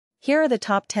Here are the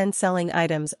top 10 selling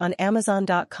items on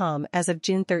Amazon.com as of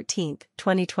June 13,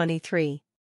 2023.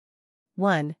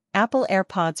 1. Apple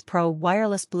AirPods Pro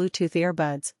Wireless Bluetooth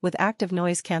Earbuds with active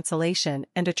noise cancellation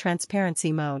and a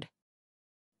transparency mode.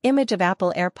 Image of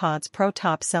Apple AirPods Pro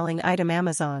top selling item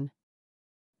Amazon.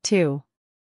 2.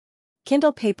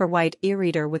 Kindle Paperwhite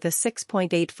e-reader with a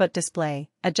 6.8-foot display,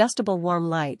 adjustable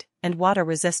warm light, and water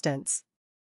resistance.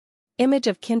 Image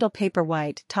of Kindle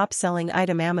Paperwhite top selling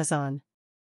item Amazon.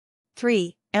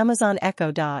 3. Amazon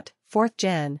Echo Dot, 4th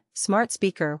Gen, smart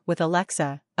speaker with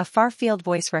Alexa, a far-field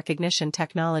voice recognition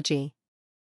technology.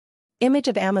 Image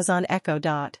of Amazon Echo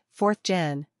Dot, 4th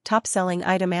Gen, top-selling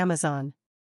item Amazon.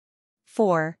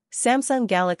 4. Samsung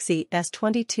Galaxy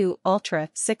S22 Ultra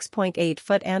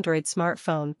 6.8-foot Android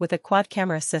smartphone with a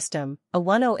quad-camera system, a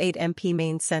 108MP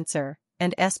main sensor,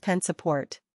 and S Pen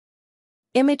support.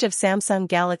 Image of Samsung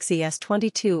Galaxy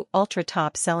S22 Ultra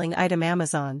top-selling item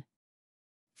Amazon.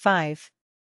 5.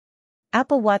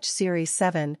 Apple Watch Series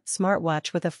 7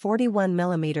 smartwatch with a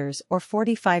 41mm or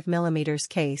 45mm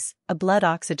case, a blood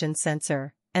oxygen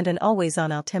sensor, and an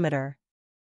always-on altimeter.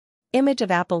 Image of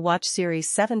Apple Watch Series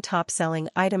 7 top-selling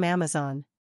item Amazon.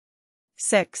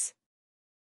 6.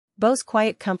 Bose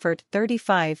Quiet Comfort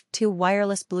 35-2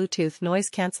 wireless Bluetooth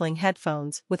noise-canceling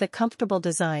headphones with a comfortable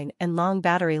design and long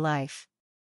battery life.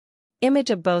 Image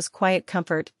of Bose Quiet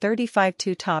Comfort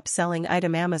 35-2 top-selling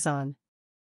item Amazon.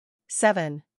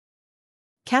 7.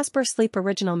 Casper Sleep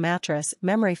Original Mattress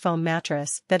Memory Foam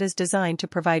Mattress that is designed to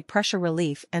provide pressure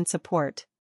relief and support.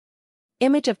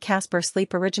 Image of Casper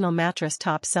Sleep Original Mattress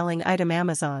top-selling item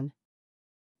Amazon.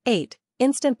 8.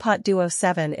 Instant Pot Duo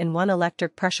 7-in-1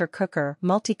 electric pressure cooker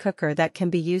multi-cooker that can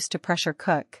be used to pressure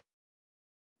cook,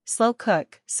 slow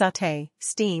cook, sauté,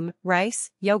 steam,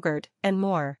 rice, yogurt, and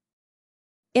more.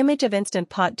 Image of Instant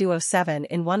Pot Duo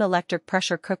 7-in-1 electric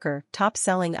pressure cooker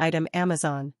top-selling item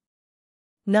Amazon.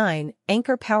 9.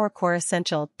 Anker PowerCore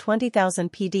Essential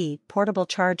 20,000 PD portable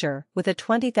charger with a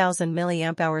 20,000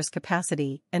 mAh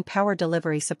capacity and power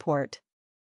delivery support.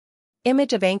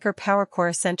 Image of Anker PowerCore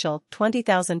Essential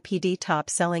 20,000 PD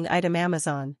top-selling item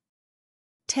Amazon.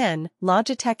 10.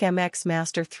 Logitech MX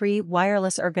Master 3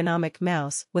 wireless ergonomic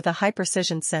mouse with a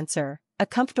high-precision sensor, a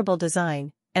comfortable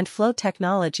design, and flow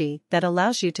technology that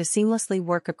allows you to seamlessly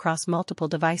work across multiple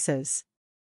devices.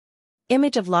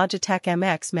 Image of Logitech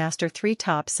MX Master 3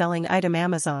 top-selling item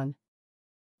Amazon.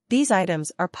 These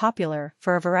items are popular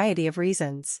for a variety of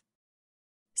reasons.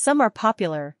 Some are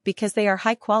popular because they are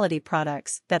high-quality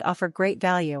products that offer great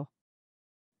value.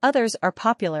 Others are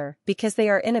popular because they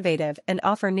are innovative and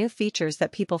offer new features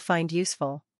that people find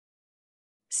useful.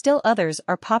 Still others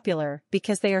are popular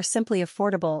because they are simply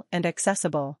affordable and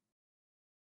accessible.